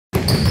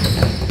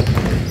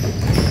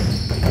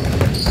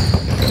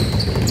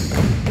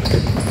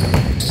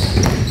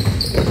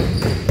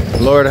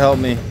Lord help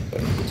me.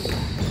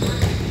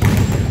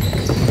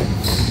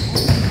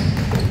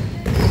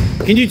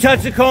 Can you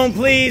touch the cone,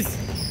 please?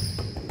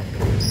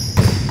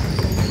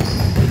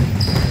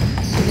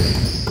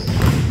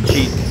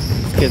 Cheat.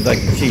 These kids like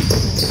to cheat.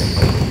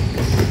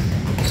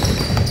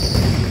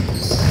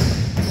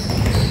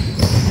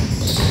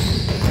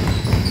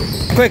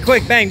 Quick,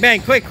 quick, bang,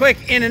 bang, quick, quick,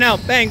 in and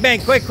out, bang,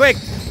 bang, quick, quick.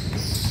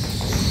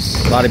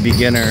 A lot of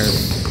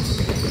beginners.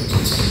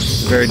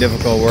 It's a very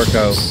difficult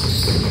workout.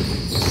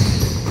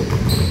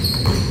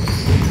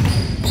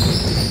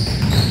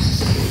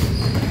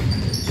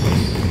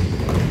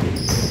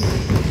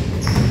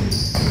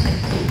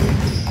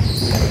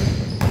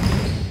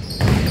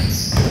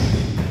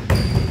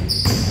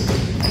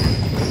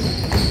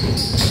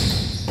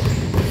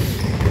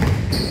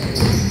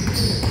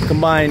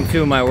 Combined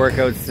two of my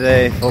workouts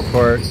today, full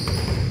court,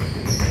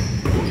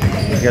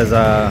 because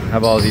I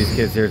have all these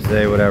kids here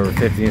today, whatever,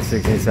 15,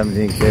 16,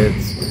 17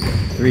 kids.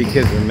 3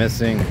 kids are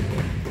missing,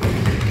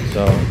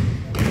 so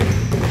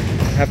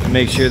I have to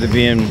make sure they're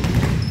being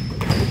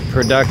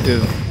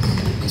productive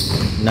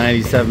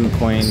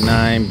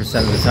 97.9%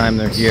 of the time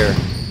they're here,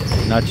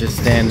 not just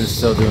standing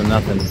still doing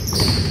nothing.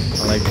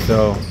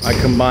 So I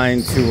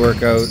combined 2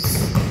 workouts.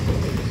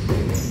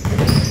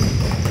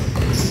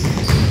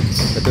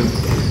 But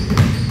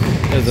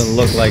doesn't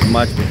look like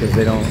much because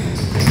they don't,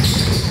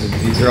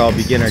 these are all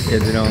beginner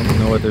kids, they don't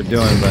know what they're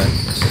doing, but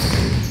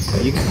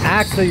you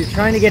actually, you're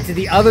trying to get to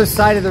the other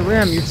side of the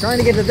rim. You're trying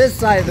to get to this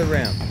side of the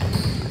rim.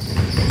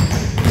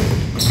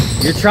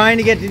 You're trying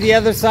to get to the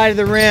other side of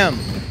the rim.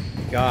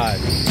 God.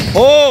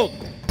 Hold!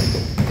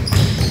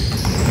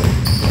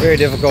 Very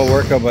difficult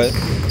workout, but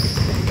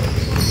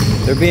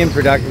they're being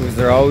productive because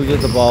they're always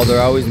with the ball,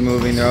 they're always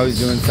moving, they're always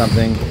doing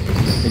something.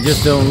 They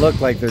just don't look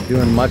like they're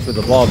doing much with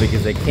the ball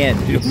because they can't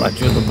do much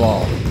with the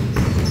ball.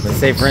 But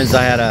say for instance,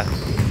 I had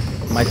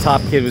my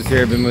top kid was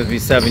here, been with me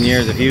 7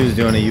 years. If he was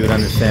doing it, you would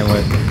understand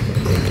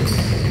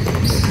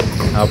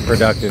how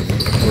productive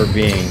we're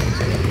being.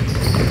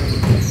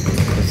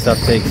 This stuff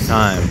takes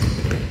time.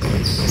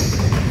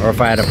 Or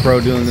if I had a pro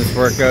doing this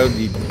workout,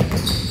 you'd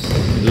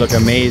look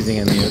amazing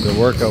and the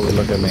workout would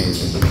look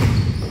amazing.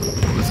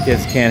 These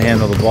kids can't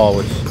handle the ball,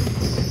 which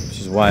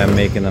is why I'm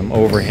making them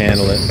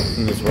overhandle it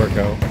in this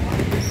workout.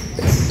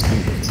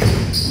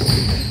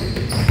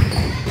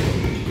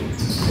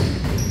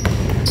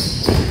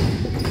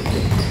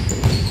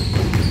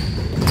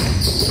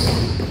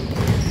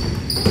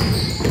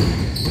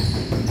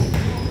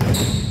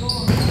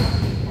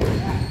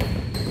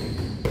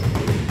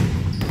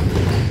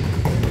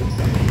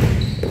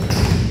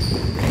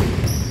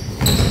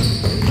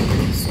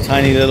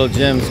 Tiny little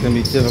gym. It's going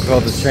to be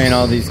difficult to train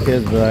all these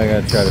kids, but I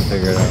got to try to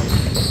figure it out.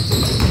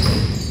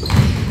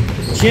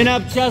 Chin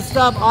up, chest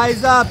up,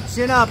 eyes up.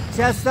 Chin up,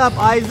 chest up,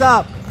 eyes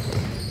up.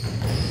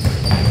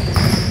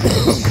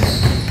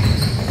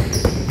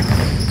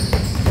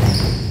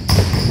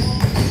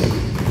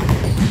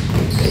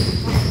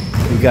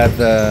 We got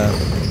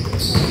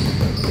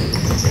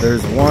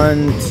there's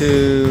 1,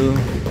 2,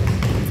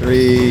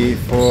 3,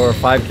 4,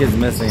 5 kids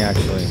missing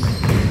actually.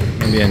 It's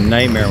going to be a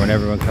nightmare when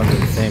everyone comes at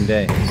the same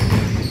day.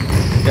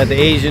 Got the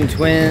Asian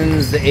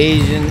twins, the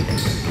Asian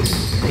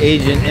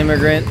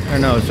immigrant, or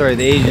no, sorry,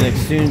 the Asian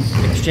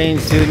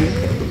exchange student.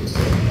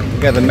 We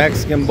got the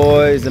Mexican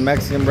boys, the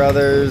Mexican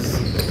brothers.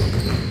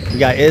 We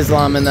got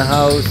Islam in the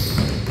house.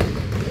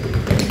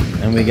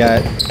 And we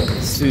got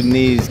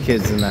Sudanese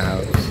kids in the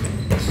house.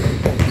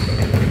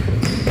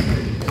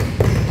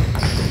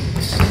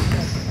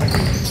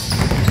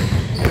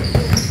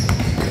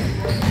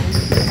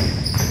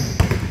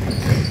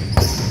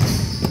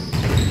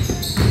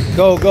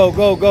 Go, go,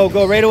 go, go,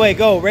 go, right away,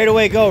 go, right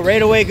away, go,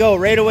 right away, go,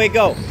 right away,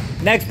 go.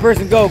 Next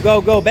person, go, go,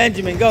 go,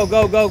 Benjamin, go,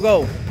 go, go,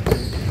 go.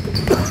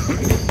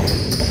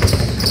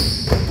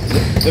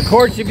 The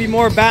court should be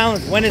more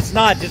balanced. When it's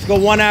not, just go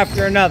one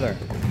after another.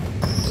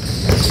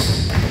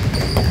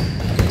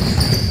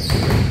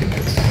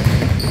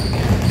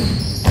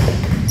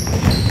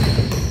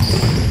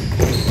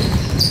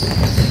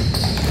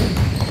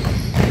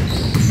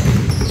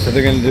 So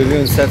they're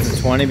doing sets of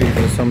 20 because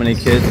there's so many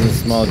kids in a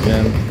small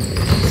gym.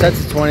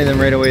 Sets of 20, then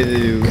right away they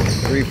do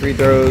 3 free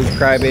throws,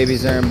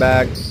 crybabies there and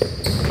back,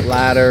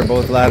 ladder,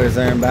 both ladders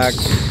there and back,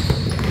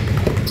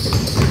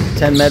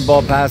 10 med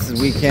ball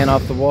passes, we can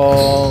off the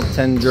wall,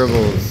 10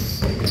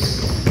 dribbles,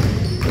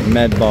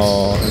 med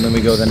ball, and then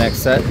we go the next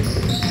set,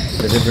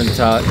 the different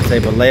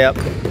type of layup.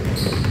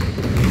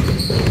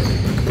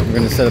 We're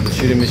going to set up the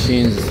shooting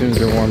machines as soon as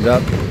they're warmed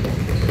up.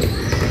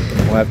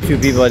 We'll have 2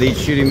 people at each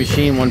shooting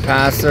machine, 1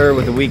 passer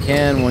with a weak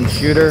hand, 1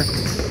 shooter,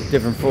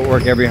 different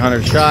footwork every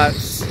 100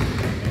 shots.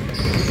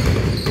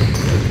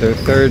 Their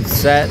third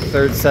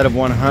set of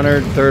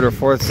 100, third or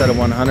fourth set of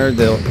 100,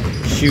 they'll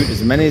shoot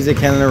as many as they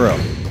can in a row.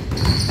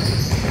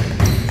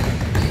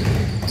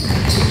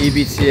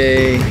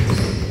 EBTA,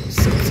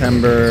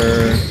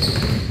 September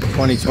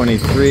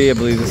 2023. I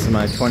believe this is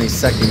my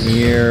 22nd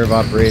year of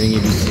operating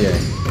EBTA.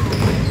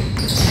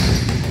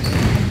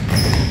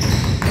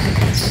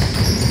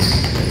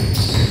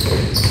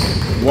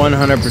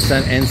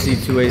 100%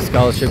 NC2A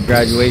scholarship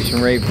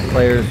graduation rate for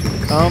players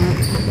who come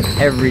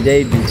every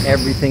day, do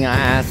everything I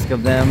ask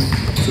of them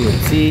to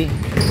a T.